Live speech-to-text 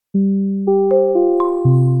Hello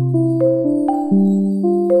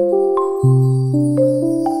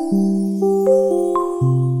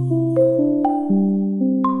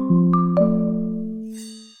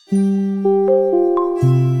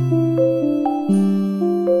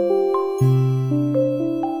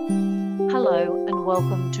and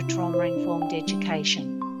welcome to Trauma Informed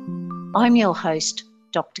Education. I'm your host,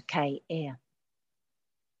 Dr. Kay Eyre.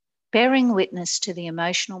 Bearing witness to the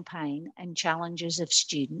emotional pain and challenges of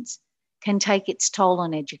students can take its toll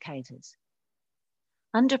on educators.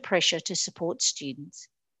 Under pressure to support students,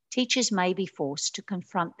 teachers may be forced to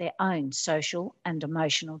confront their own social and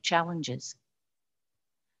emotional challenges.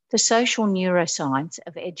 The social neuroscience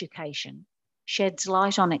of education sheds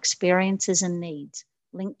light on experiences and needs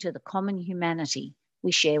linked to the common humanity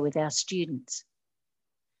we share with our students.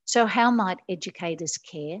 So how might educators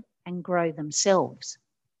care and grow themselves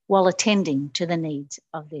while attending to the needs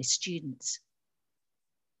of their students?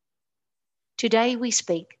 Today we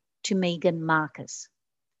speak to Megan Marcus.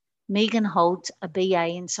 Megan holds a BA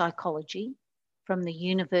in psychology from the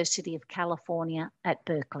University of California at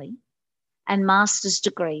Berkeley and master's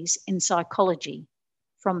degrees in psychology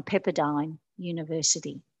from Pepperdine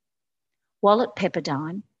University. While at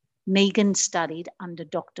Pepperdine, Megan studied under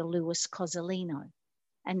Dr. Louis Cozolino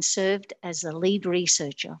and served as the lead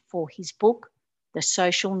researcher for his book, The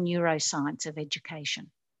Social Neuroscience of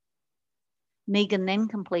Education. Megan then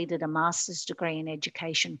completed a master's degree in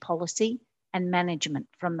education policy and management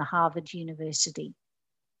from the Harvard University.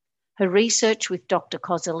 Her research with Dr.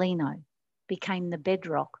 Cozolino became the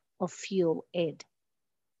bedrock of Fuel Ed,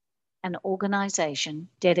 an organisation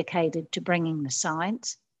dedicated to bringing the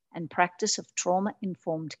science and practice of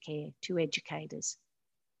trauma-informed care to educators.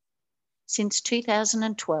 Since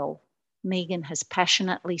 2012, Megan has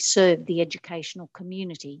passionately served the educational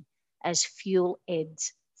community as Fuel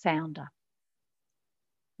Ed's founder.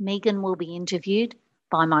 Megan will be interviewed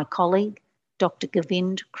by my colleague, Dr.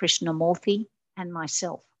 Govind Krishnamurthy, and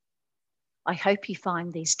myself. I hope you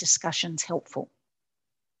find these discussions helpful.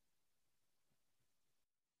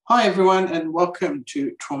 Hi everyone and welcome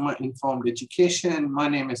to Trauma Informed Education. My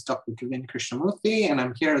name is Dr. Govind Krishnamurthy and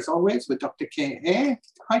I'm here as always with Dr. Kay Eyre.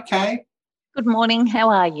 Hi Kay. Good morning, how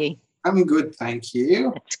are you? I'm good, thank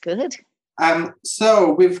you. That's good.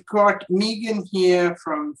 So we've got Megan here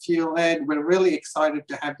from Fuel Ed. We're really excited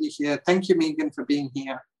to have you here. Thank you, Megan, for being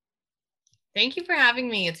here. Thank you for having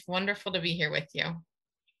me. It's wonderful to be here with you.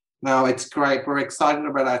 No, it's great. We're excited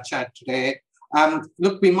about our chat today.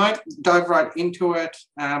 Look, we might dive right into it.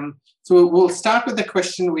 So we'll start with the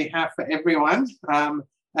question we have for everyone.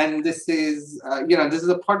 And this is, this is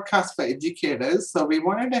a podcast for educators. So we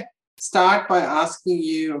wanted to start by asking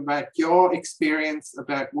you about your experience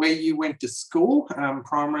about where you went to school,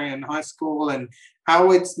 primary and high school, and how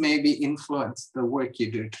it's maybe influenced the work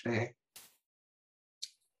you do today.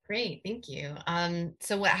 Great, thank you.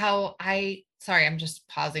 Sorry, I'm just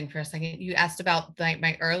pausing for a second. You asked about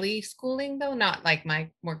my early schooling though, not like my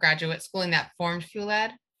more graduate schooling that formed Fuel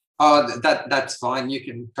Ed? Oh, that's fine. You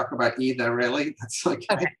can talk about either, really. That's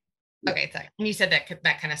okay. Okay, sorry. And you said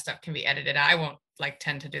that kind of stuff can be edited. I won't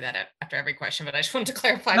tend to do that after every question, but I just wanted to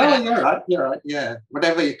clarify that. No, you're right. Yeah,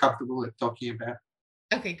 whatever you're comfortable with talking about.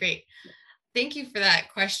 Okay, great. Thank you for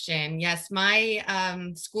that question. Yes, my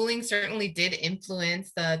schooling certainly did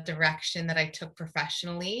influence the direction that I took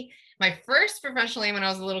professionally. My first professional aim when I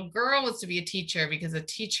was a little girl was to be a teacher, because a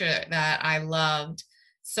teacher that I loved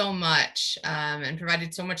so much and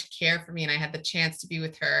provided so much care for me. And I had the chance to be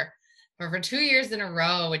with her for 2 years in a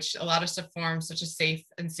row, which allowed us to form such a safe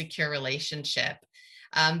and secure relationship.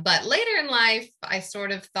 But later in life, I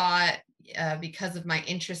sort of thought, because of my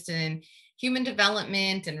interest in human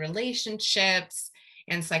development and relationships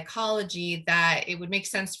and psychology, that it would make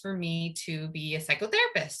sense for me to be a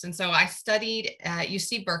psychotherapist. And so I studied at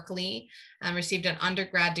UC Berkeley, received an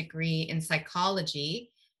undergrad degree in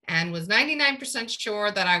psychology, and was 99%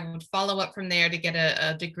 sure that I would follow up from there to get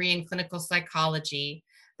a degree in clinical psychology.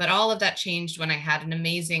 But all of that changed when I had an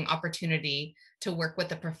amazing opportunity to work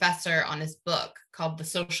with a professor on his book called The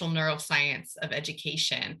Social Neuroscience of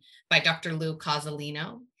Education by Dr. Lou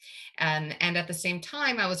Cozolino. And at the same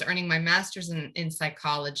time, I was earning my master's in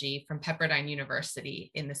psychology from Pepperdine University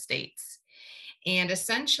in the States. And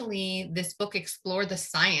essentially, this book explored the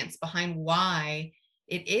science behind why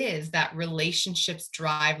it is that relationships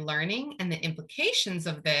drive learning and the implications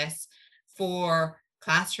of this for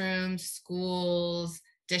classrooms, schools,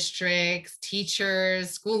 districts,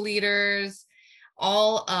 teachers, school leaders,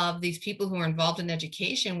 all of these people who are involved in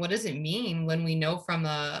education. What does it mean when we know from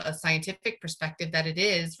a scientific perspective that it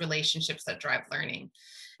is relationships that drive learning?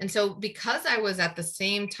 And so because I was at the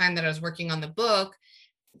same time that I was working on the book,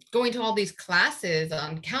 going to all these classes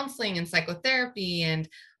on counseling and psychotherapy and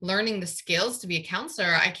learning the skills to be a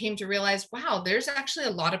counselor, I came to realize, wow, there's actually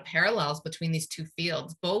a lot of parallels between these two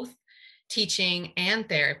fields. Both teaching and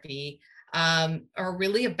therapy are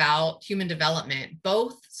really about human development.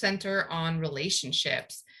 Both center on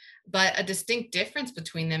relationships, but a distinct difference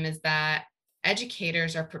between them is that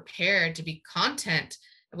educators are prepared to be content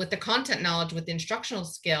with the content knowledge, with the instructional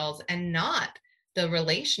skills, and not the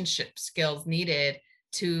relationship skills needed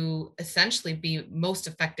to essentially be most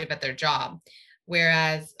effective at their job.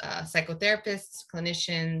 Whereas psychotherapists,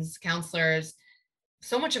 clinicians, counselors,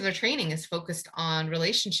 so much of their training is focused on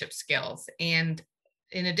relationship skills. And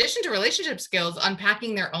in addition to relationship skills,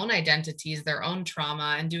 unpacking their own identities, their own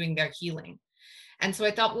trauma, and doing their healing. And so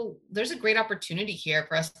I thought, well, there's a great opportunity here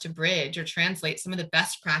for us to bridge or translate some of the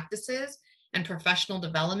best practices and professional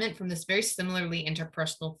development from this very similarly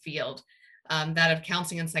interpersonal field, that of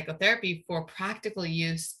counseling and psychotherapy, for practical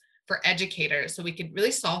use for educators. So we could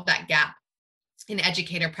really solve that gap in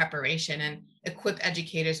educator preparation and equip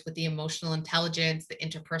educators with the emotional intelligence, the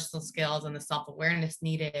interpersonal skills, and the self-awareness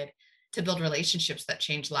needed to build relationships that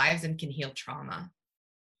change lives and can heal trauma.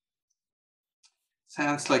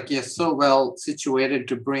 Sounds like you're so well situated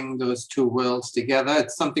to bring those two worlds together.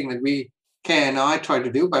 It's something that Kay and I try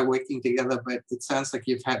to do by working together, but it sounds like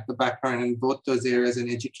you've had the background in both those areas, in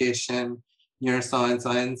education, neuroscience,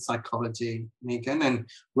 and psychology, Megan. And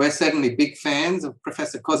we're certainly big fans of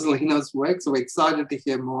Professor Cozzolino's work, so we're excited to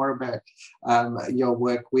hear more about your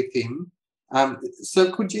work with him.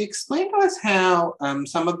 So could you explain to us how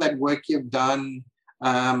some of that work you've done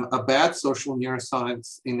about social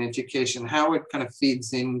neuroscience in education, how it kind of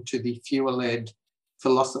feeds into the fuel-led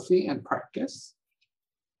philosophy and practice?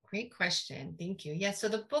 Great question. Thank you. Yeah, so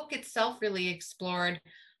the book itself really explored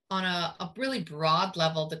on a really broad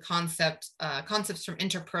level the concepts from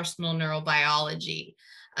interpersonal neurobiology,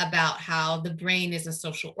 about how the brain is a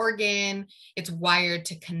social organ, it's wired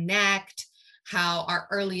to connect, how our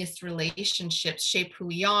earliest relationships shape who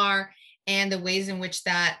we are, and the ways in which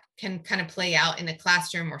that can kind of play out in a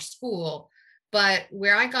classroom or school. But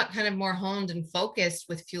where I got kind of more honed and focused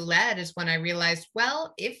with Fuel-Led is when I realized,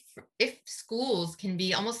 well, if schools can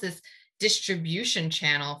be almost this distribution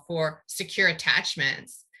channel for secure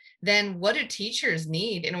attachments, then what do teachers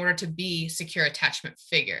need in order to be secure attachment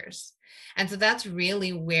figures? And so that's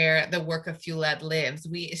really where the work of Fuel-Led lives.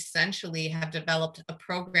 We essentially have developed a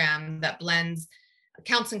program that blends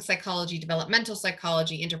counseling psychology, developmental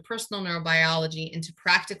psychology, interpersonal neurobiology into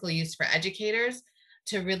practical use for educators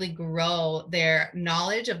to really grow their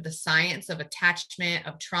knowledge of the science of attachment,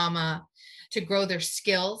 of trauma, to grow their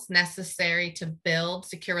skills necessary to build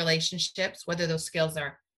secure relationships, whether those skills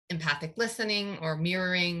are empathic listening or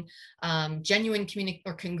mirroring, genuine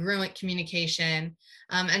or congruent communication.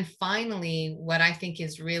 And finally, what I think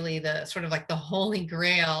is really the sort of like the holy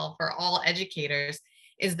grail for all educators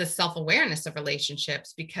is the self-awareness of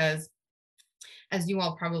relationships, because as you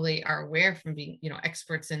all probably are aware from being,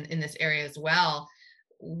 experts in this area as well,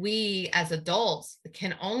 we as adults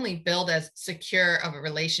can only build as secure of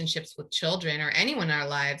relationships with children or anyone in our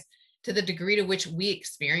lives to the degree to which we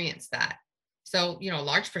experience that. So, a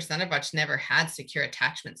large percent of us never had secure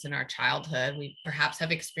attachments in our childhood. We perhaps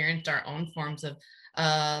have experienced our own forms of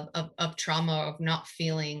trauma, of not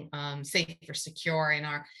feeling safe or secure in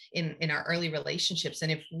our early relationships.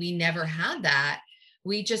 And if we never had that,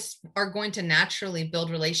 we just are going to naturally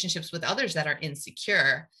build relationships with others that are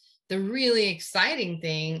insecure. The really exciting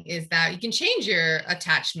thing is that you can change your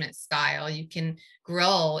attachment style. You can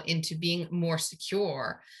grow into being more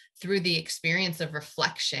secure through the experience of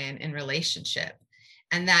reflection in relationship.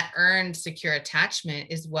 And that earned secure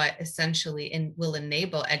attachment is what essentially will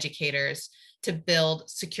enable educators to build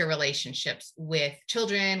secure relationships with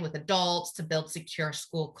children, with adults, to build secure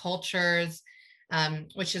school cultures,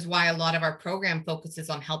 which is why a lot of our program focuses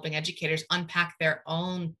on helping educators unpack their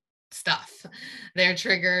own stuff, their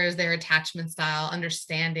triggers, their attachment style,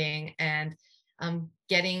 understanding, and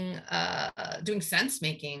doing sense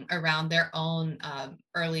making around their own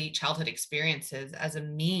early childhood experiences as a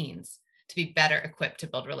means to be better equipped to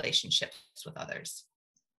build relationships with others.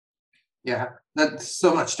 Yeah, that's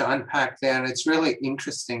so much to unpack there. And it's really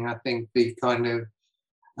interesting, I think, the kind of,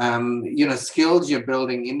 skills you're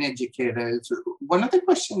building in educators. One of the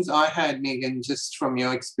questions I had, Megan, just from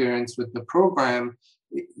your experience with the program,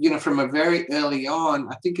 from a very early on,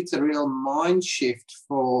 I think it's a real mind shift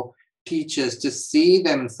for teachers to see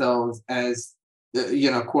themselves as,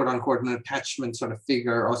 quote unquote, an attachment sort of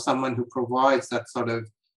figure, or someone who provides that sort of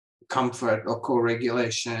comfort or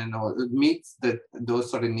co-regulation or meets those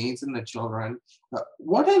sort of needs in the children.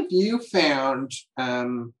 What have you found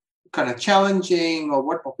kind of challenging, or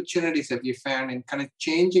what opportunities have you found in kind of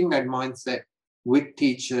changing that mindset with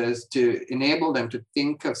teachers to enable them to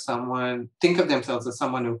think of themselves as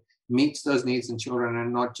someone who meets those needs in children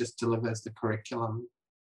and not just delivers the curriculum?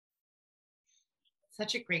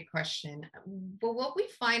 Such a great question. But what we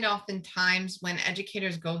find oftentimes when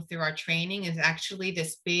educators go through our training is actually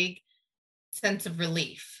this big sense of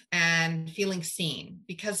relief and feeling seen,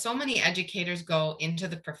 because so many educators go into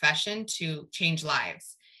the profession to change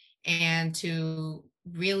lives and to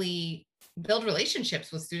really build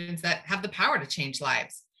relationships with students that have the power to change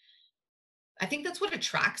lives. I think that's what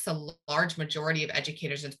attracts a large majority of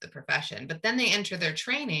educators into the profession. But then they enter their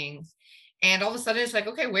trainings, and all of a sudden it's like,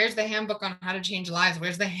 okay, where's the handbook on how to change lives?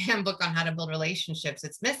 Where's the handbook on how to build relationships?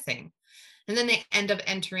 It's missing. And then they end up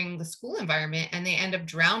entering the school environment and they end up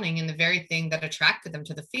drowning in the very thing that attracted them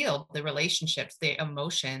to the field, the relationships, the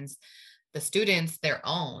emotions, the students, their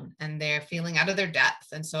own, and they're feeling out of their depth.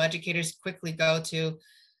 And so educators quickly go to,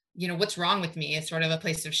 what's wrong with me? It's sort of a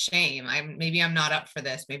place of shame. Maybe I'm not up for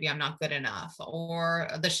this. Maybe I'm not good enough. Or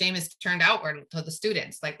the shame is turned outward to the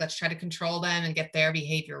students. Like, let's try to control them and get their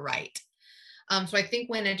behavior right. So I think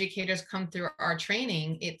when educators come through our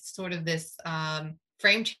training, it's sort of this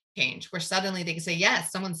frame change where suddenly they can say,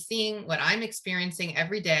 yes, someone's seeing what I'm experiencing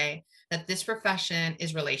every day, that this profession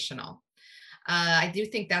is relational. I do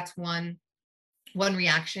think that's one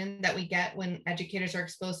reaction that we get when educators are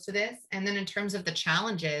exposed to this. And then in terms of the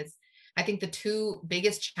challenges, I think the two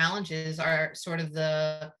biggest challenges are sort of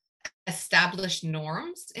the established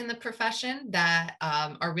norms in the profession that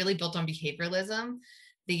are really built on behavioralism.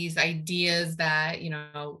 These ideas that,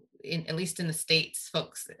 at least in the States,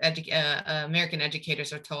 folks, American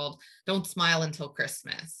educators are told, don't smile until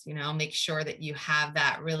Christmas, make sure that you have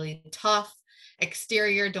that really tough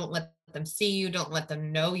exterior. Don't let them see you, don't let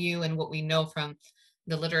them know you. And what we know from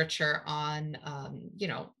the literature on,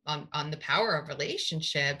 on the power of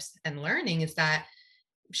relationships and learning is that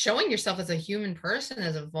showing yourself as a human person,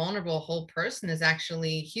 as a vulnerable whole person, is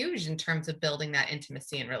actually huge in terms of building that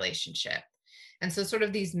intimacy and relationship. And so sort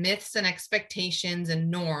of these myths and expectations and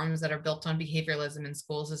norms that are built on behavioralism in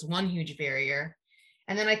schools is one huge barrier.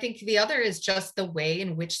 And then I think the other is just the way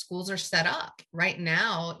in which schools are set up. Right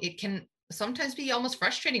now, it can sometimes be almost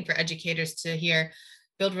frustrating for educators to hear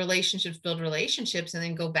build relationships, and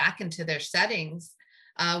then go back into their settings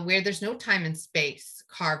where there's no time and space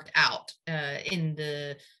carved out in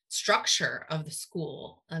the structure of the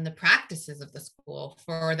school and the practices of the school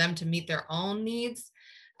for them to meet their own needs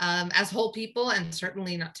as whole people, and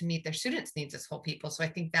certainly not to meet their students' needs as whole people. So I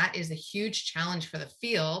think that is a huge challenge for the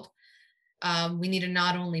field. We need to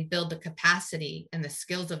not only build the capacity and the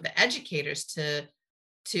skills of the educators to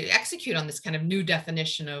execute on this kind of new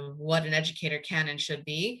definition of what an educator can and should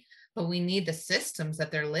be, but we need the systems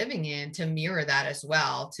that they're living in to mirror that as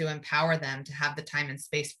well, to empower them to have the time and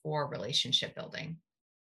space for relationship building.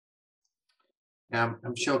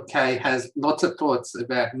 I'm sure Kay has lots of thoughts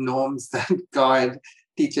about norms that guide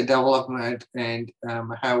teacher development and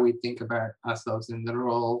how we think about ourselves in the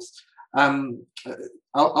roles.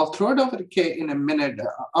 I'll throw it over to Kay in a minute.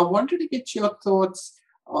 I wanted to get your thoughts,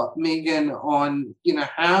 Megan, on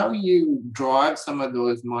how you drive some of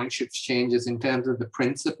those mind shift changes in terms of the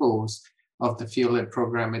principles of the field-led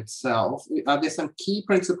program itself. Are there some key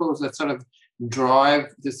principles that sort of drive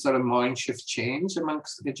this sort of mind shift change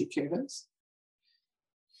amongst educators?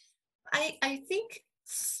 I think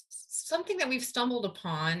something that we've stumbled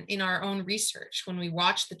upon in our own research when we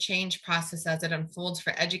watch the change process as it unfolds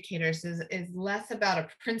for educators is less about a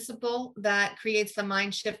principle that creates the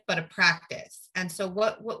mind shift, but a practice. And so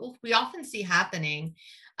what we often see happening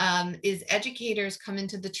is educators come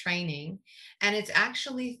into the training, and it's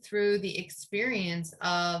actually through the experience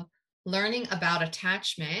of learning about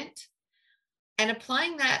attachment and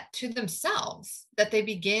applying that to themselves that they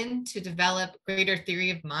begin to develop greater theory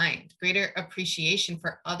of mind, greater appreciation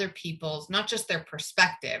for other people's, not just their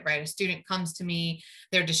perspective, right? A student comes to me,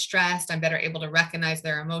 they're distressed, I'm better able to recognize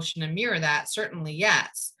their emotion and mirror that, certainly,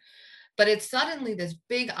 yes. But it's suddenly this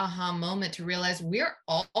big aha moment to realize we're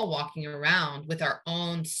all walking around with our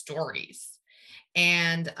own stories.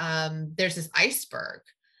 And there's this iceberg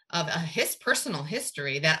of his personal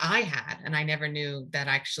history that I had, and I never knew that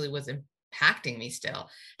actually was impacting me still.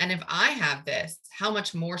 And if I have this, how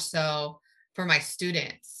much more so for my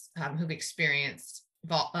students who've experienced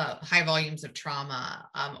high volumes of trauma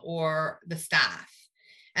or the staff.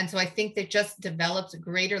 And so I think they just developed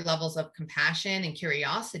greater levels of compassion and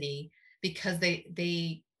curiosity because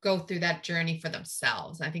they go through that journey for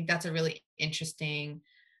themselves. And I think that's a really interesting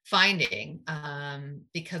finding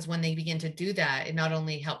because when they begin to do that, it not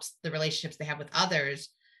only helps the relationships they have with others,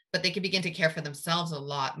 but they can begin to care for themselves a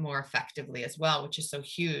lot more effectively as well, which is so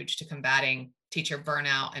huge to combating teacher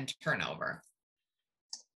burnout and turnover.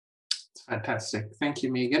 Fantastic. Thank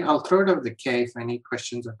you, Megan. I'll throw it over to Kay for any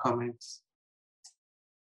questions or comments.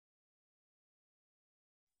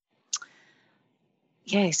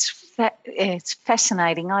 Yeah, it's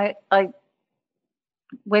fascinating.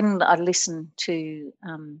 When I listen to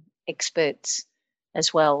experts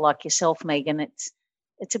as well, like yourself, Megan, it's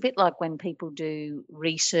a bit like when people do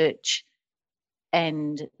research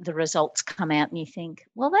and the results come out and you think,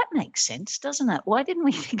 well, that makes sense, doesn't it? Why didn't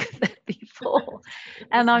we think of that before?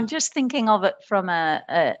 And I'm just thinking of it from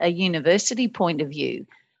a university point of view,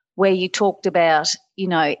 where you talked about,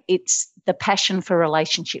 it's the passion for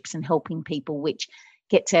relationships and helping people, which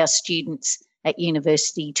gets our students at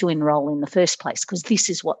university to enroll in the first place, because this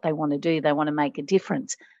is what they want to do. They want to make a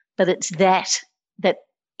difference. But it's that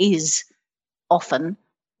is often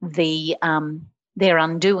their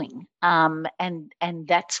undoing. And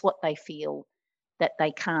that's what they feel that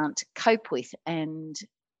they can't cope with. And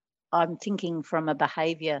I'm thinking from a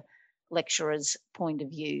behaviour lecturer's point of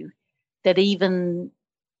view that even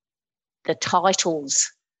the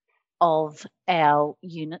titles of our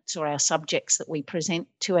units or our subjects that we present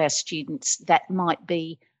to our students, that might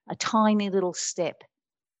be a tiny little step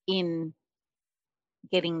in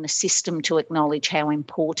getting the system to acknowledge how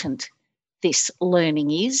important this learning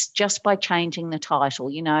is, just by changing the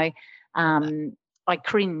title. I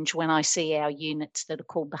cringe when I see our units that are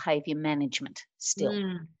called behaviour management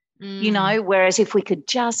still. Whereas if we could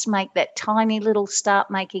just make that tiny little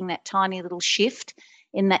shift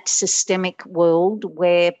in that systemic world,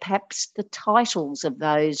 where perhaps the titles of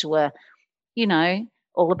those were,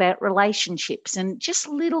 all about relationships and just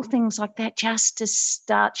little things like that, just to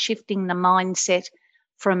start shifting the mindset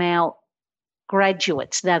from our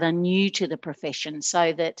graduates that are new to the profession,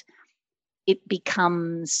 so that it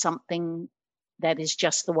becomes something that is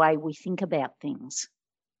just the way we think about things.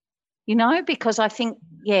 Because I think,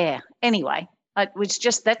 anyway, it was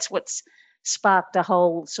just, that's what's sparked a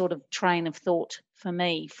whole sort of train of thought for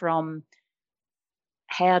me, from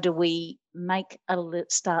how do we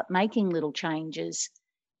start making little changes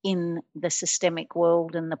in the systemic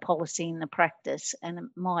world and the policy and the practice. And it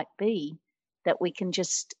might be that we can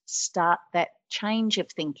just start that change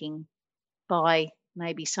of thinking by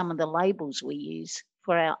maybe some of the labels we use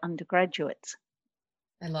for our undergraduates.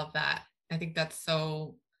 I love that. I think that's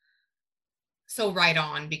so right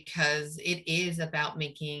on, because it is about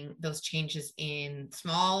making those changes in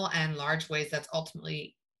small and large ways that's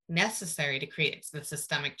ultimately necessary to create the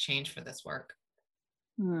systemic change for this work.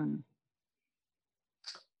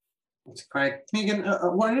 That's great. Megan, I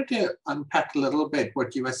wanted to unpack a little bit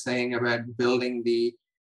what you were saying about building the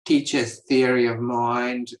teacher's theory of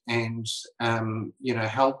mind and,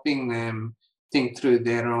 helping them think through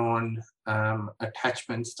their own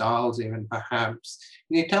attachment styles, even perhaps.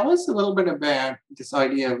 Can you tell us a little bit about this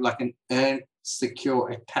idea of like an earned secure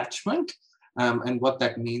attachment and what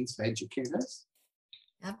that means for educators?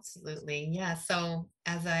 Absolutely. Yeah. So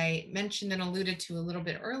as I mentioned and alluded to a little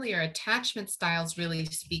bit earlier, attachment styles really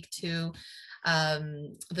speak to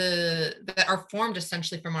that are formed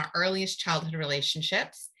essentially from our earliest childhood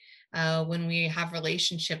relationships. When we have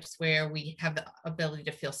relationships where we have the ability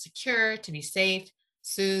to feel secure, to be safe,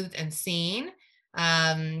 soothed, and seen,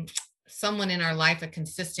 someone in our life, a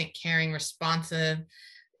consistent, caring, responsive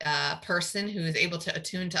person who is able to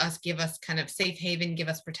attune to us, give us kind of safe haven, give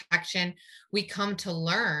us protection, we come to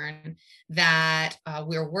learn that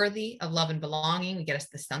we're worthy of love and belonging. We get us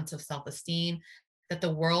the sense of self-esteem, that the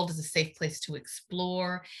world is a safe place to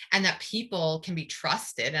explore, and that people can be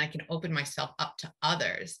trusted, and I can open myself up to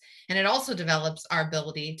others. And it also develops our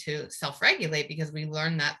ability to self-regulate, because we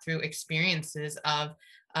learn that through experiences of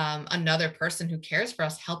another person who cares for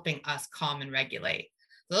us, helping us calm and regulate.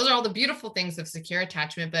 Those are all the beautiful things of secure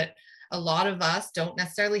attachment, but a lot of us don't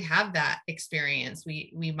necessarily have that experience.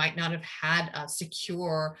 We might not have had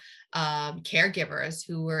secure caregivers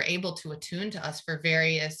who were able to attune to us for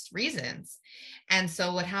various reasons. And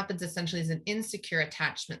so what happens essentially is an insecure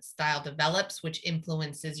attachment style develops, which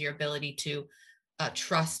influences your ability to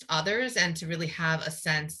trust others and to really have a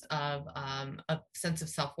sense of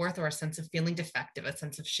self-worth, or a sense of feeling defective, a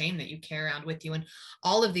sense of shame that you carry around with you. And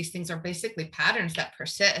all of these things are basically patterns that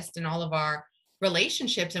persist in all of our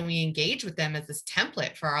relationships, and we engage with them as this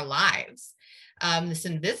template for our lives, this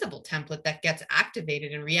invisible template that gets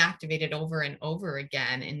activated and reactivated over and over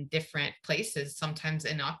again in different places. Sometimes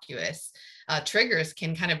innocuous triggers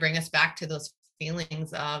can kind of bring us back to those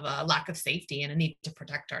feelings of lack of safety and a need to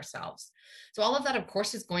protect ourselves. So all of that, of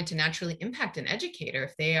course, is going to naturally impact an educator.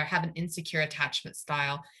 If they have an insecure attachment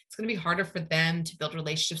style, it's going to be harder for them to build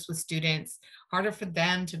relationships with students, harder for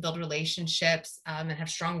them to build relationships and have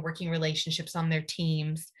strong working relationships on their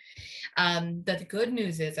teams. The good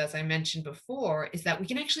news is, as I mentioned before, is that we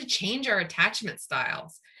can actually change our attachment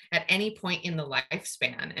styles at any point in the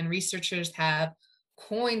lifespan. And researchers have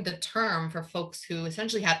coined the term for folks who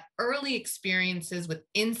essentially had early experiences with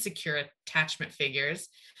insecure attachment figures,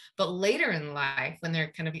 but later in life, when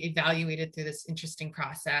they're kind of evaluated through this interesting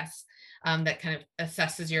process that kind of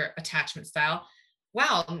assesses your attachment style.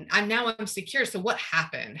 Wow, I'm secure. So what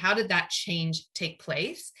happened? How did that change take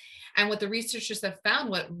place? And what the researchers have found,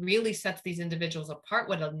 what really sets these individuals apart,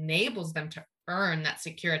 what enables them to earn that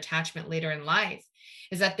secure attachment later in life,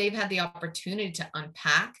 is that they've had the opportunity to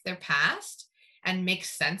unpack their past and make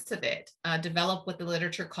sense of it, develop what the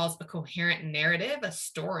literature calls a coherent narrative, a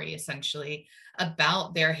story essentially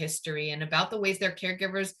about their history and about the ways their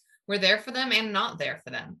caregivers were there for them and not there for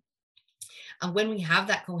them. When we have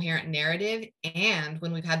that coherent narrative and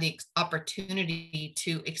when we've had the opportunity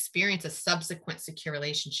to experience a subsequent secure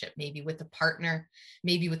relationship, maybe with a partner,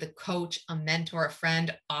 maybe with a coach, a mentor, a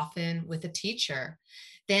friend, often with a teacher,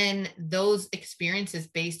 then those experiences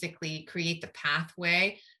basically create the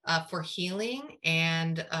pathway for healing,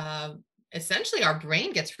 and essentially our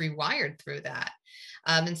brain gets rewired through that.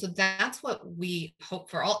 And so that's what we hope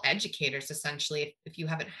for all educators, essentially, if you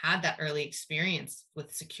haven't had that early experience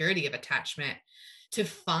with security of attachment, to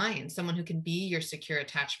find someone who can be your secure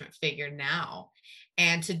attachment figure now,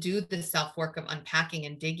 and to do the self-work of unpacking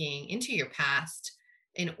and digging into your past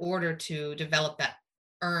in order to develop that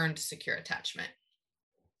earned secure attachment.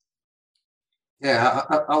 Yeah,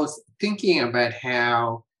 I was thinking about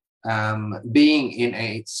how being in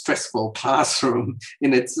a stressful classroom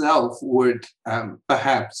in itself would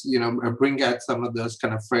perhaps, bring out some of those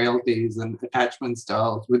kind of frailties and attachment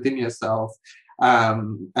styles within yourself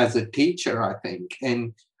as a teacher, I think.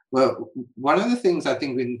 And well, one of the things I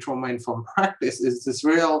think in trauma-informed practice is this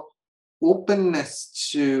real openness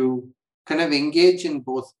to kind of engage in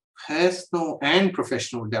both personal and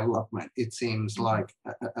professional development, it seems like,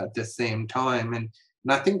 at the same time. And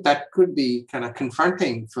I think that could be kind of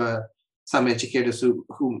confronting for some educators who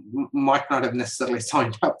might not have necessarily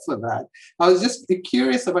signed up for that. I was just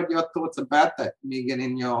curious about your thoughts about that, Megan,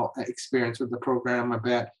 in your experience with the program,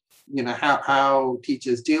 about how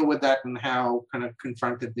teachers deal with that and how kind of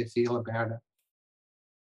confronted they feel about it.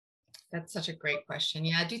 That's such a great question.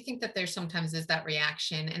 Yeah, I do think that there sometimes is that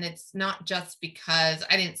reaction. And it's not just because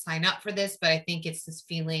I didn't sign up for this, but I think it's this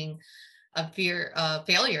feeling of fear of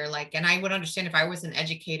failure. And I would understand if I was an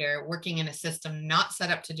educator working in a system not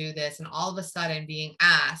set up to do this, and all of a sudden being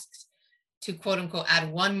asked to, quote unquote,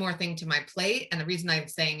 add one more thing to my plate. And the reason I'm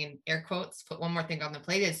saying in air quotes, put one more thing on the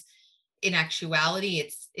plate, is in actuality,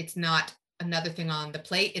 it's not another thing on the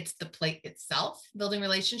plate, it's the plate itself, building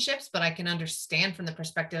relationships. But I can understand from the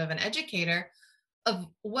perspective of an educator of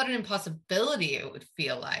what an impossibility it would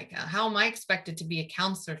feel like. How am I expected to be a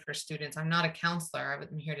counselor for students? I'm not a counselor.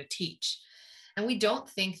 I'm here to teach. And we don't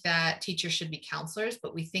think that teachers should be counselors,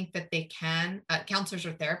 but we think that they can, counselors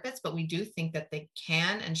or therapists, but we do think that they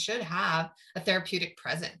can and should have a therapeutic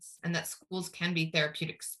presence, and that schools can be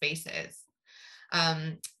therapeutic spaces.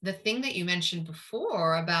 The thing that you mentioned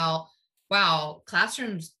before about, wow,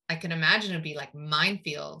 classrooms, I can imagine it'd be like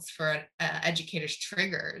minefields for educators'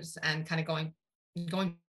 triggers, and kind of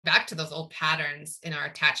going back to those old patterns in our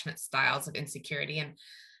attachment styles of insecurity. And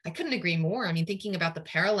I couldn't agree more. I mean, thinking about the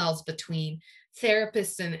parallels between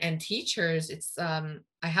therapists and teachers, it's I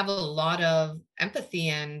have a lot of empathy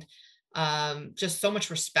and just so much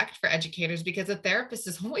respect for educators, because a therapist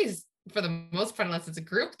is always, for the most part, unless it's a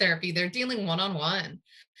group therapy, they're dealing one-on-one.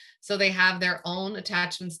 So they have their own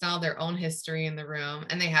attachment style, their own history in the room,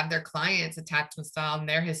 and they have their client's attachment style and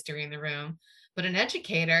their history in the room. But an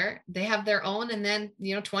educator, they have their own, and then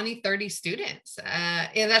 20, 30 students,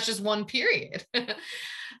 and that's just one period.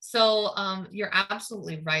 So you're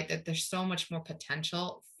absolutely right that there's so much more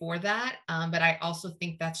potential for that. But I also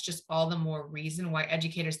think that's just all the more reason why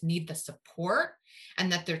educators need the support,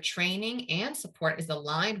 and that their training and support is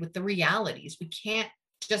aligned with the realities. We can't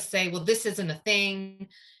just say, well, this isn't a thing.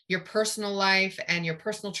 Your personal life and your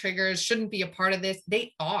personal triggers shouldn't be a part of this.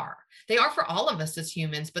 They are for all of us as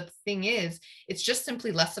humans. But the thing is, it's just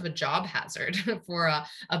simply less of a job hazard for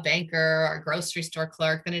a banker or a grocery store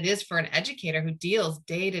clerk than it is for an educator who deals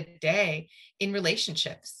day to day in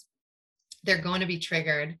relationships. They're going to be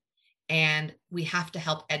triggered, and we have to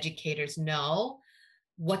help educators know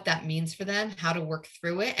what that means for them, how to work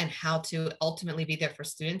through it, and how to ultimately be there for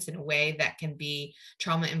students in a way that can be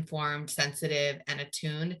trauma informed, sensitive, and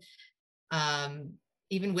attuned, um,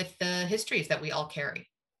 even with the histories that we all carry.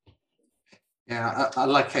 Yeah, I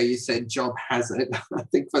like how you said job hazard. I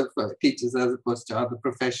think for teachers as opposed to other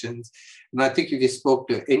professions. And I think if you spoke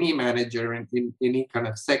to any manager in any kind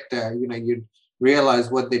of sector, you'd realize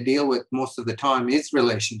what they deal with most of the time is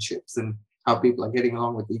relationships and how people are getting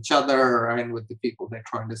along with each other and with the people they're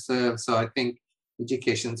trying to serve. So I think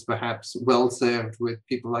education's perhaps well served with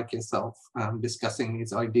people like yourself discussing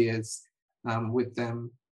these ideas with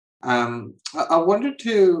them. I wanted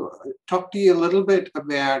to talk to you a little bit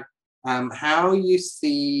about how you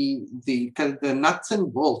see the kind of the nuts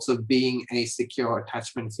and bolts of being a secure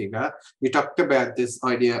attachment figure. You talked about this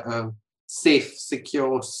idea of safe,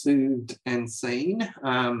 secure, soothed, and sane.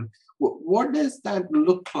 What does that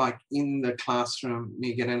look like in the classroom,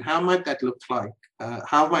 Megan, and how might that look like?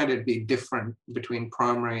 How might it be different between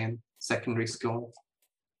primary and secondary school?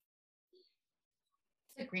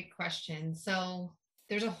 That's a great question. So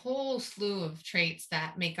there's a whole slew of traits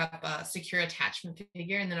that make up a secure attachment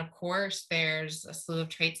figure. And then, of course, there's a slew of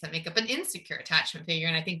traits that make up an insecure attachment figure.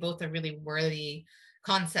 And I think both are really worthy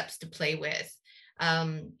concepts to play with.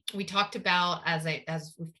 We talked about, as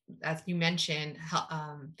you mentioned,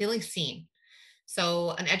 feeling seen.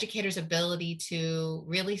 So an educator's ability to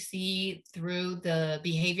really see through the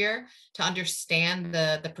behavior, to understand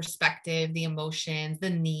the perspective, the emotions, the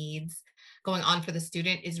needs going on for the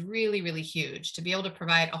student is really, really huge. To be able to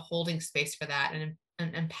provide a holding space for that and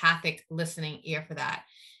an empathic listening ear for that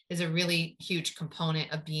is a really huge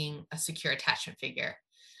component of being a secure attachment figure.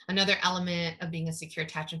 Another element of being a secure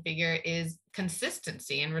attachment figure is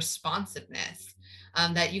consistency and responsiveness.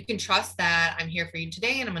 That you can trust that I'm here for you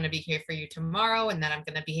today and I'm going to be here for you tomorrow, and that I'm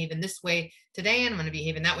going to behave in this way today and I'm going to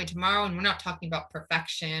behave in that way tomorrow. And we're not talking about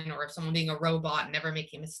perfection or someone being a robot and never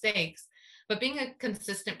making mistakes, but being a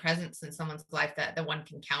consistent presence in someone's life that one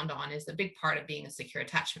can count on is a big part of being a secure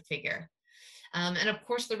attachment figure. And of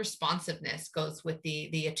course, the responsiveness goes with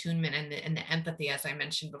the attunement and the empathy, as I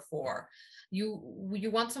mentioned before. You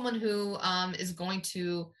want someone who is going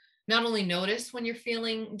to not only notice when you're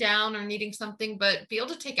feeling down or needing something, but be able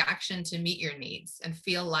to take action to meet your needs and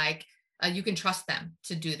feel like you can trust them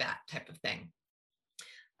to do that type of thing.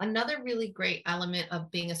 Another really great element of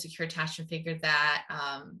being a secure attachment figure that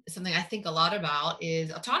is something I think a lot about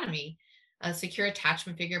is autonomy. A secure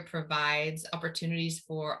attachment figure provides opportunities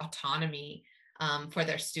for autonomy for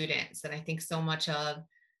their students. And I think so much of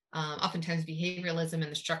oftentimes behavioralism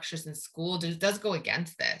and the structures in school does go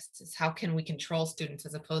against this. It's how can we control students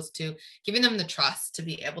as opposed to giving them the trust to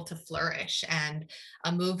be able to flourish and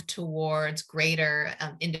move towards greater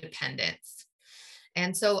independence.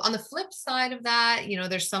 And so on the flip side of that,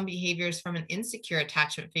 there's some behaviors from an insecure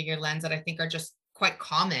attachment figure lens that I think are just quite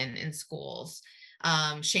common in schools.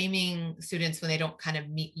 Shaming students when they don't kind of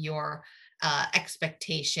meet your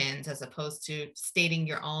expectations, as opposed to stating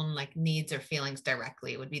your own needs or feelings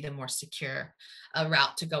directly, would be the more secure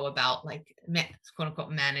route to go about quote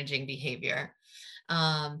unquote managing behavior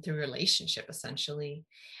through relationship, essentially.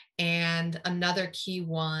 And another key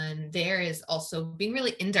one there is also being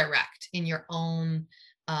really indirect in your own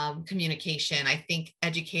communication. I think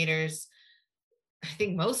educators, I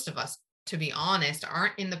think most of us, to be honest,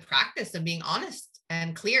 aren't in the practice of being honest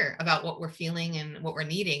and clear about what we're feeling and what we're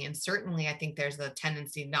needing. And certainly I think there's a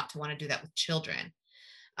tendency not to want to do that with children.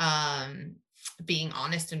 Being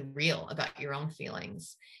honest and real about your own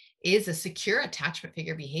feelings is a secure attachment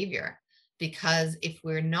figure behavior, because if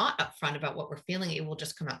we're not upfront about what we're feeling, it will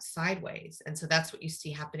just come out sideways. And so that's what you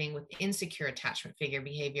see happening with insecure attachment figure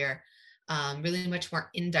behavior, really much more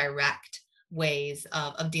indirect ways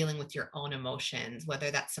of dealing with your own emotions,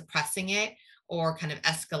 whether that's suppressing it or kind of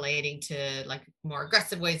escalating to more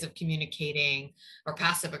aggressive ways of communicating or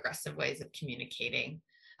passive aggressive ways of communicating.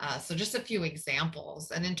 So just a few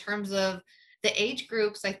examples. And in terms of the age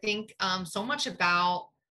groups, I think so much about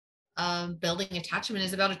building attachment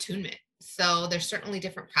is about attunement. So there's certainly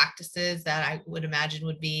different practices that I would imagine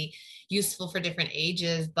would be useful for different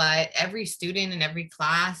ages, but every student in every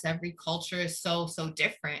class, every culture is so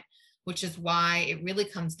different, which is why it really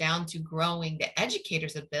comes down to growing the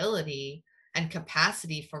educator's ability and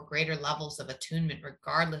capacity for greater levels of attunement,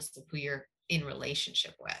 regardless of who you're in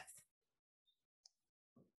relationship with.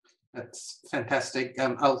 That's fantastic.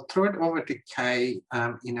 I'll throw it over to Kay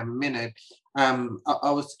in a minute.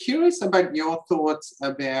 I was curious about your thoughts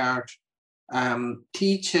about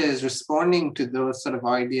teachers responding to those sort of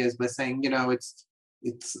ideas by saying,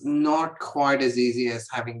 it's not quite as easy as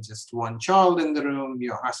having just one child in the room.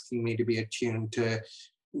 You're asking me to be attuned to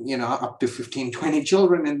up to 15, 20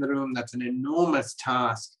 children in the room. That's an enormous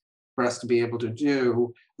task for us to be able to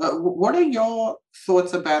do. What are your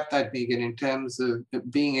thoughts about that, Megan, in terms of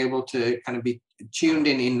being able to kind of be tuned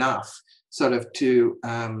in enough sort of to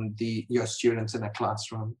your students in a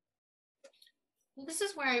classroom? Well, this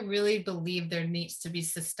is where I really believe there needs to be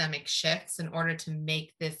systemic shifts in order to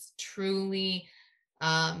make this truly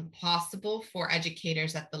possible for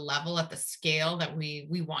educators at the level, at the scale that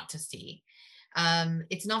we want to see.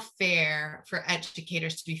 It's not fair for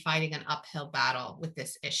educators to be fighting an uphill battle with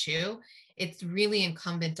this issue. It's really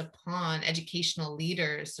incumbent upon educational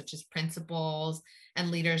leaders, such as principals and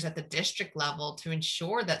leaders at the district level, to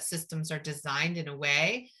ensure that systems are designed in a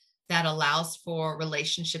way that allows for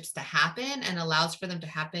relationships to happen and allows for them to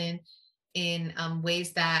happen in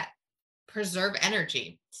ways that preserve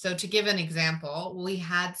energy. So to give an example, we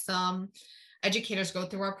had some educators go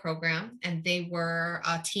through our program, and they were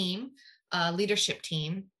a team, a leadership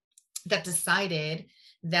team, that decided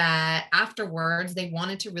that afterwards they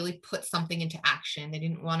wanted to really put something into action. They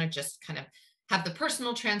didn't want to just kind of have the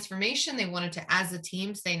personal transformation. They wanted to, as a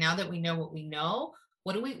team, say, now that we know what we know,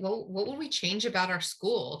 what will we change about our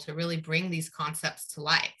school to really bring these concepts to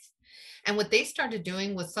life? And what they started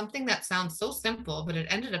doing was something that sounds so simple, but it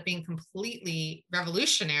ended up being completely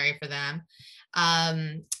revolutionary for them.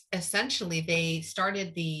 Essentially, they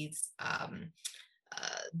started these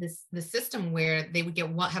the system where they would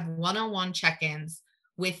have one-on-one check-ins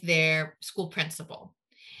with their school principal.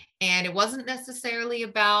 And it wasn't necessarily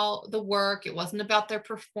about the work. It wasn't about their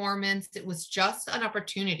performance. It was just an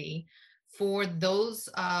opportunity for those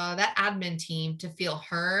that admin team to feel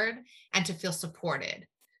heard and to feel supported.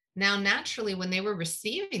 Now, naturally, when they were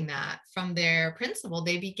receiving that from their principal,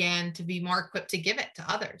 they began to be more equipped to give it to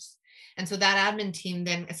others. And so that admin team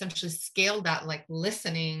then essentially scaled that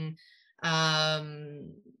listening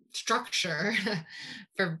structure,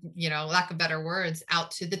 for lack of better words,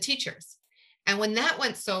 out to the teachers. And when that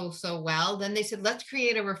went so well, then they said, let's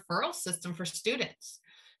create a referral system for students,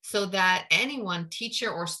 so that anyone,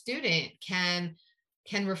 teacher or student, can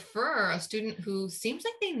refer a student who seems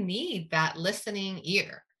like they need that listening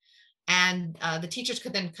ear. And the teachers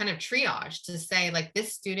could then kind of triage to say, like,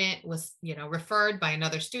 this student was referred by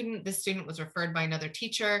another student, this student was referred by another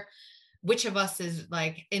teacher. Which of us is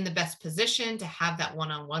in the best position to have that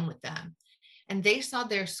one-on-one with them? And they saw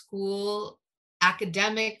their school the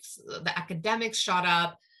academics shot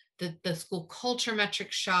up, the school culture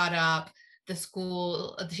metrics shot up,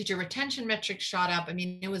 the teacher retention metrics shot up. I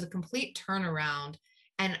mean, it was a complete turnaround.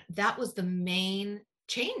 And that was the main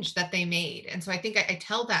change that they made. And so I think I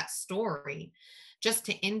tell that story just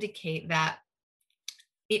to indicate that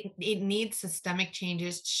it needs systemic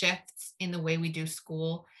changes, shifts in the way we do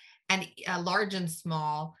school, and large and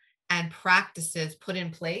small, and practices put in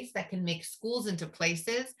place that can make schools into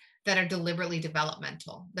places that are deliberately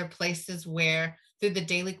developmental. They're places where, through the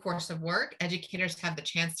daily course of work, educators have the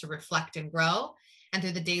chance to reflect and grow. And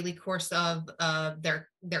through the daily course of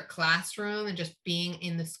their classroom and just being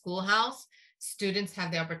in the schoolhouse, students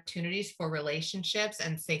have the opportunities for relationships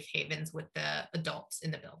and safe havens with the adults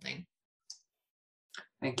in the building.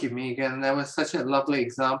 Thank you, Megan. That was such a lovely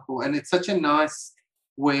example. And it's such a nice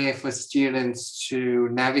way for students to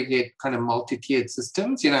navigate kind of multi-tiered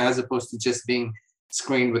systems, as opposed to just being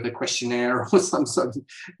screened with a questionnaire or some sort of,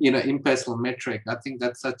 impersonal metric. I think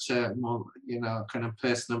that's such a more, kind of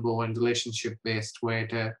personable and relationship-based way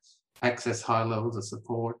to access high levels of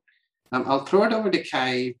support. I'll throw it over to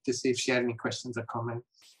Kay to see if she had any questions or comments.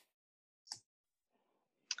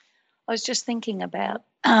 I was just thinking about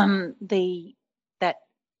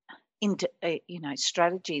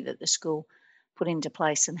strategy that the school put into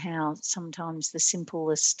place, and how sometimes the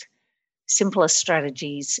simplest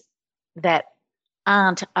strategies that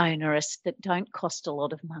aren't onerous, that don't cost a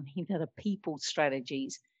lot of money, that are people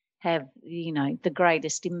strategies, have the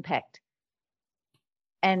greatest impact.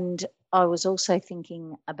 And I was also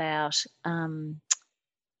thinking about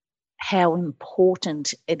how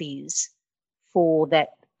important it is for that,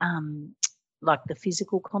 like the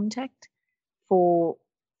physical contact for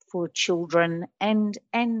children, and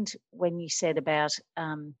when you said about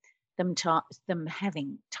them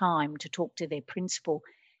having time to talk to their principal,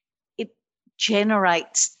 it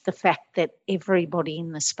generates the fact that everybody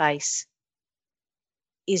in the space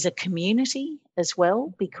is a community as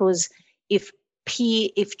well, because if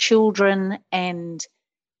children and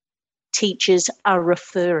teachers are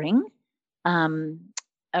referring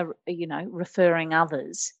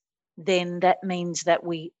others, then that means that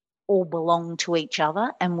we all belong to each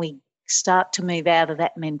other, and we start to move out of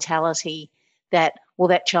that mentality that, well,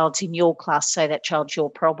 that child's in your class, so that child's your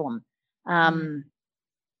problem.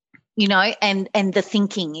 and the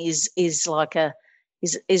thinking is like a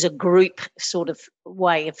group sort of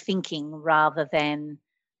way of thinking rather than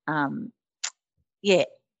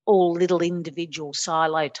all little individual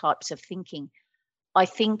silo types of thinking. I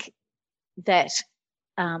think that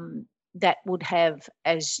that would have,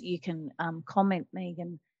 as you can comment,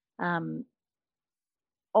 Megan,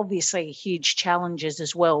 obviously huge challenges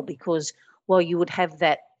as well, because while you would have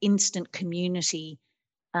that instant community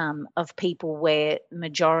of people where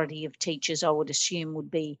majority of teachers, I would assume, would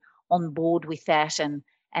be on board with that and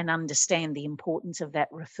understand the importance of that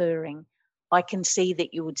referring, I can see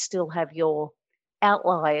that you would still have your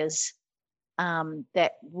outliers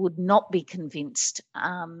that would not be convinced.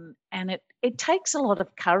 And it takes a lot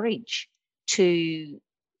of courage to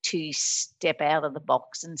step out of the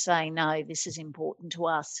box and say, no, this is important to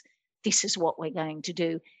us. This is what we're going to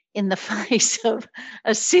do, in the face of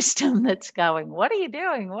a system that's going, what are you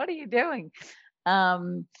doing? What are you doing?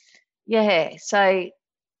 So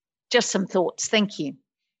just some thoughts. Thank you.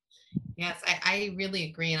 Yes, I really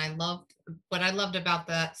agree. And what I loved about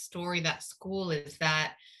that story, that school, is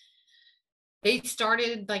that they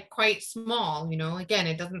started like quite small. Again,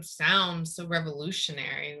 it doesn't sound so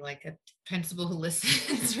revolutionary, like a principal who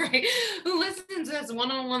listens, right? Who listens, has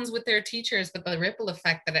one-on-ones with their teachers, but the ripple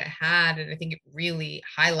effect that it had, and I think it really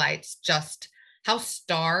highlights just how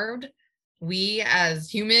starved we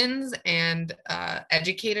as humans and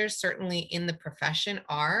educators, certainly in the profession,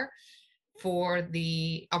 are for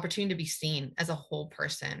the opportunity to be seen as a whole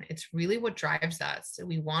person. It's really what drives us.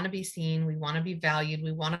 We want to be seen, we want to be valued,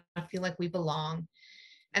 we want to feel like we belong.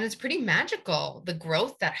 And it's pretty magical, the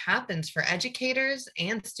growth that happens for educators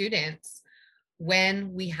and students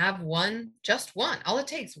when we have just one, all it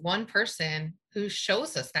takes, one person who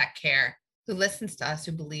shows us that care, who listens to us,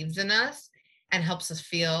 who believes in us, and helps us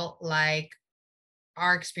feel like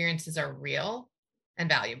our experiences are real and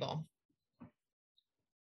valuable.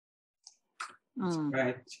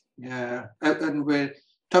 Right. Yeah. And we're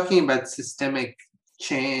talking about systemic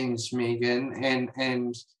change, Megan,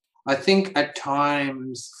 and I think at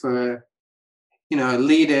times for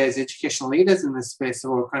leaders, educational leaders in this space,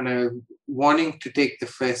 who are kind of wanting to take the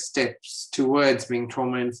first steps towards being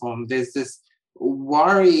trauma informed, there's this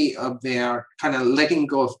worry of their kind of letting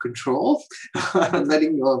go of control,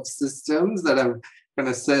 letting go of systems that have kind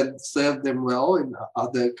of serve them well in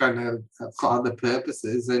other kind of for other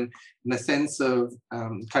purposes, and in a sense of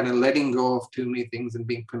kind of letting go of too many things and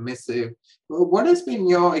being permissive. What has been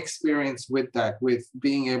your experience with that, with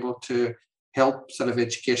being able to help sort of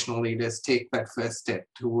educational leaders take that first step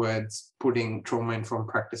towards putting trauma-informed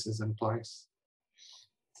practices in place?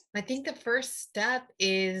 I think the first step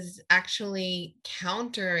is actually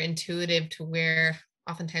counterintuitive to where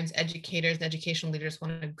oftentimes educators and educational leaders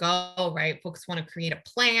want to go, right? Folks want to create a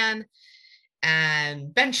plan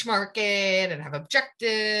and benchmark it and have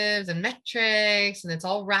objectives and metrics, and it's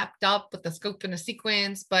all wrapped up with the scope and a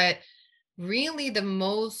sequence. But really, the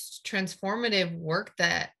most transformative work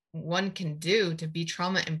that one can do to be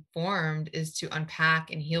trauma informed is to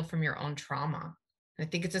unpack and heal from your own trauma. I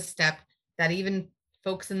think it's a step that even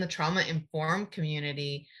folks in the trauma informed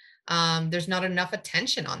community, there's not enough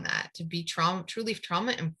attention on that. To be truly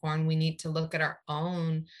trauma informed, we need to look at our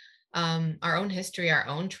own history, our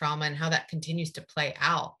own trauma, and how that continues to play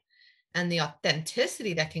out, and the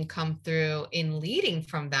authenticity that can come through in leading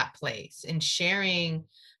from that place, in sharing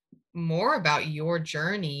more about your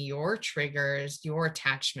journey, your triggers, your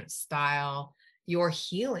attachment style, your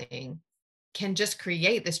healing, can just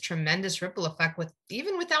create this tremendous ripple effect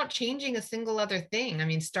even without changing a single other thing. I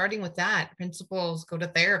mean, starting with that, principals go to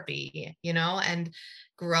therapy, and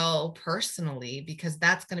grow personally, because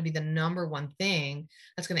that's going to be the number one thing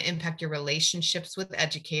that's going to impact your relationships with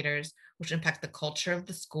educators, which will impact the culture of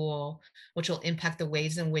the school, which will impact the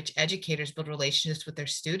ways in which educators build relationships with their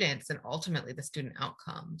students, and ultimately the student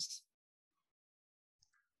outcomes.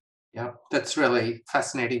 Yeah, that's really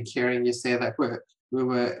fascinating hearing you say that. We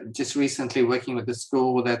were just recently working with a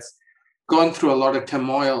school that's gone through a lot of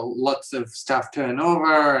turmoil, lots of staff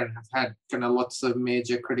turnover, and have had kind of lots of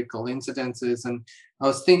major critical incidences. And I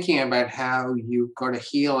was thinking about how you've got to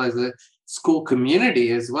heal as a school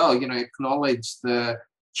community as well, acknowledge the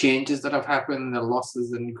changes that have happened, the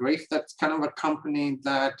losses and grief that's kind of accompanied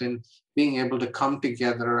that, and being able to come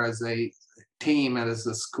together as a team and as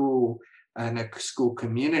a school and a school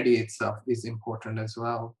community itself is important as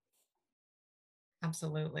well.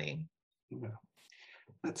 Absolutely. Yeah.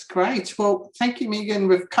 That's great. Well, thank you, Megan.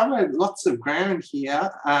 We've covered lots of ground here.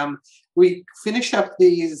 We finish up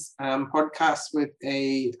these podcasts with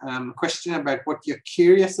a question about what you're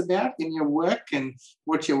curious about in your work and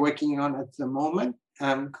what you're working on at the moment.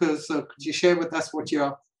 So could you share with us what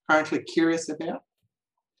you're currently curious about?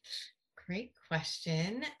 Great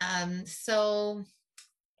question. So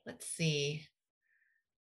let's see.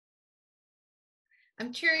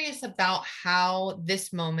 I'm curious about how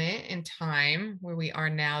this moment in time where we are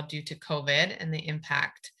now due to COVID and the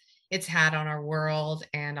impact it's had on our world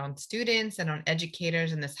and on students and on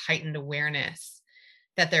educators, and this heightened awareness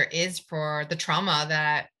that there is for the trauma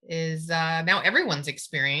that is now everyone's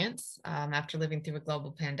experience after living through a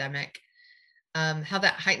global pandemic. How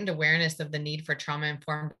that heightened awareness of the need for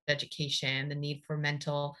trauma-informed education, the need for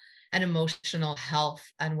mental and emotional health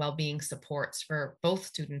and well-being supports for both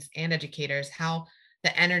students and educators, how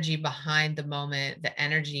the energy behind the moment, the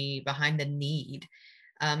energy behind the need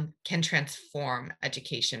can transform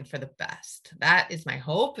education for the best. That is my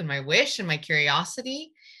hope and my wish and my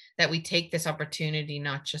curiosity, that we take this opportunity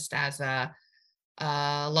not just as a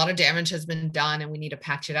lot of damage has been done and we need to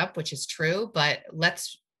patch it up, which is true, but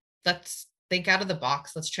let's think out of the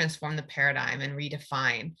box. Let's transform the paradigm and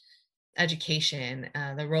redefine education,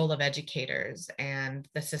 the role of educators and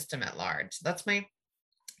the system at large. So that's my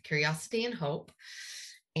curiosity and hope.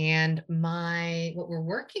 And what we're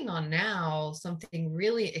working on now, something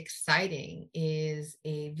really exciting, is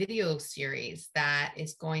a video series that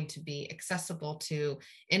is going to be accessible to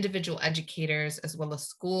individual educators as well as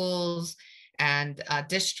schools and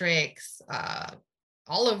districts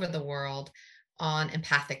all over the world on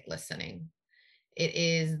empathic listening. It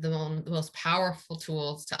is the most powerful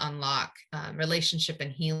tools to unlock relationship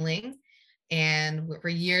and healing. And for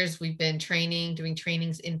years, we've been doing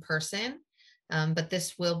trainings in person. But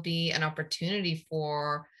this will be an opportunity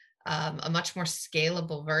for a much more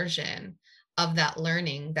scalable version of that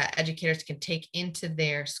learning that educators can take into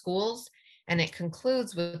their schools. And it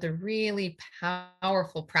concludes with a really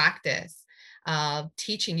powerful practice of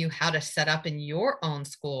teaching you how to set up in your own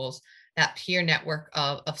schools that peer network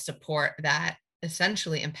of support, that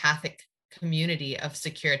essentially empathic community of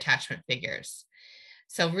secure attachment figures.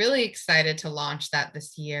 So really excited to launch that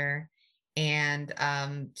this year, and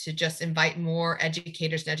to just invite more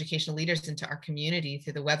educators and educational leaders into our community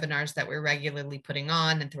through the webinars that we're regularly putting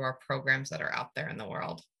on and through our programs that are out there in the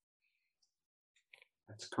world.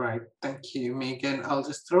 That's great. Thank you, Megan. I'll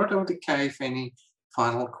just throw it over to Kay for any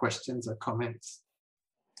final questions or comments.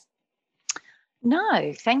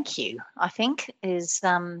 No, thank you. I think is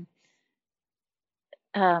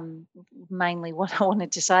mainly what I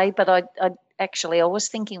wanted to say, but I was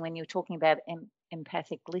thinking when you were talking about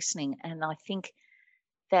empathic listening, and I think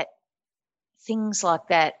that things like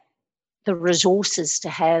that, the resources to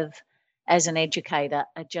have as an educator,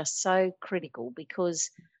 are just so critical,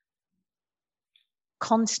 because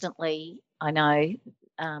constantly, I know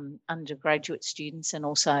undergraduate students and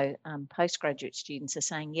also postgraduate students are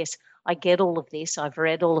saying, yes, I get all of this, I've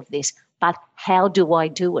read all of this, but how do I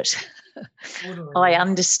do it? I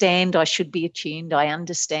understand I should be attuned, I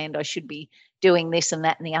understand I should be doing this and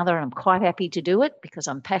that and the other, and I'm quite happy to do it because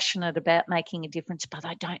I'm passionate about making a difference, but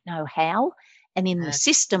I don't know how. And in the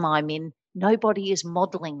system I'm in, nobody is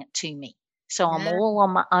modeling it to me. So I'm all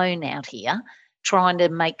on my own out here trying to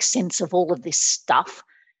make sense of all of this stuff.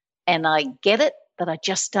 And I get it, but I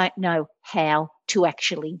just don't know how to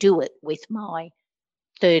actually do it with my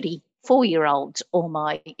 34-year-olds or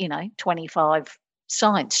my, 25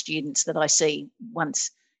 science students that I see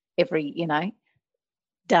once every,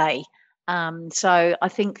 day. So I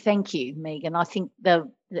think, thank you, Megan. I think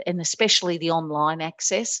and especially the online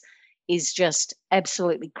access is just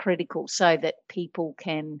absolutely critical so that people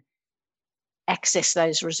can access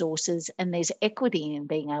those resources, and there's equity in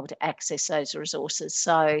being able to access those resources.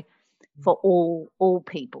 So for all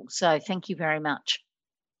people. So thank you very much.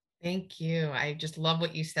 Thank you. I just love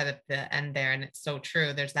what you said at the end there. And it's so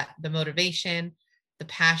true. There's the motivation, the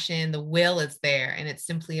passion, the will is there. And it's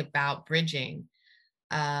simply about bridging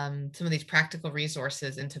some of these practical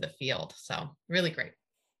resources into the field. So really great.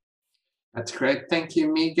 That's great. Thank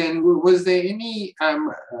you, Megan. Was there any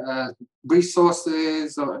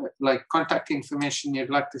resources or like contact information you'd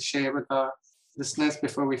like to share with our listeners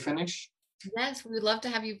before we finish? Yes, we would love to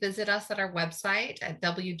have you visit us at our website at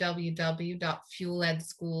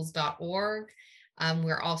www.fueledschools.org.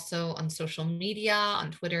 We're also on social media, on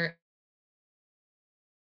Twitter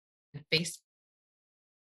and Facebook,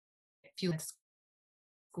 Fueled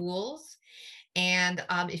Schools. And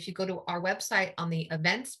if you go to our website on the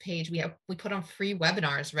events page, we put on free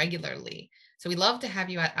webinars regularly. So we love to have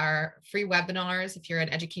you at our free webinars if you're an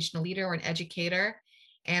educational leader or an educator.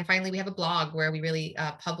 And finally, we have a blog where we really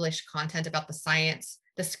publish content about the science,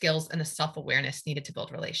 the skills, and the self-awareness needed to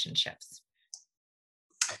build relationships.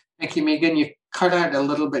 Thank you, Megan. You cut out a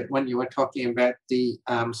little bit when you were talking about the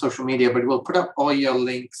social media, but we'll put up all your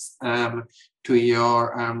links to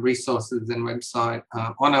your resources and website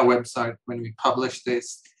on our website when we publish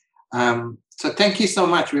this. So thank you so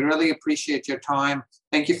much. We really appreciate your time.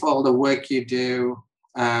 Thank you for all the work you do.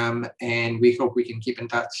 And we hope we can keep in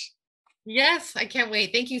touch. Yes, I can't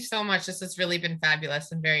wait. Thank you so much. This has really been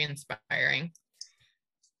fabulous and very inspiring.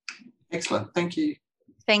 Excellent. Thank you.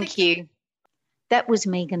 Thank you. That was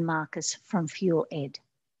Megan Marcus from Fuel Ed.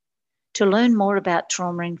 To learn more about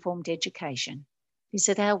trauma-informed education,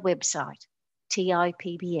 visit our website,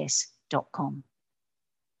 tipbs.com.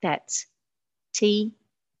 That's tipbs.com.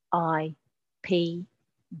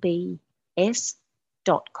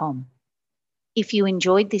 If you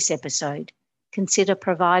enjoyed this episode, consider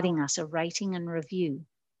providing us a rating and review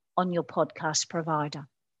on your podcast provider.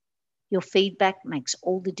 Your feedback makes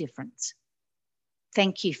all the difference.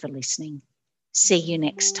 Thank you for listening. See you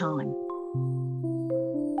next time.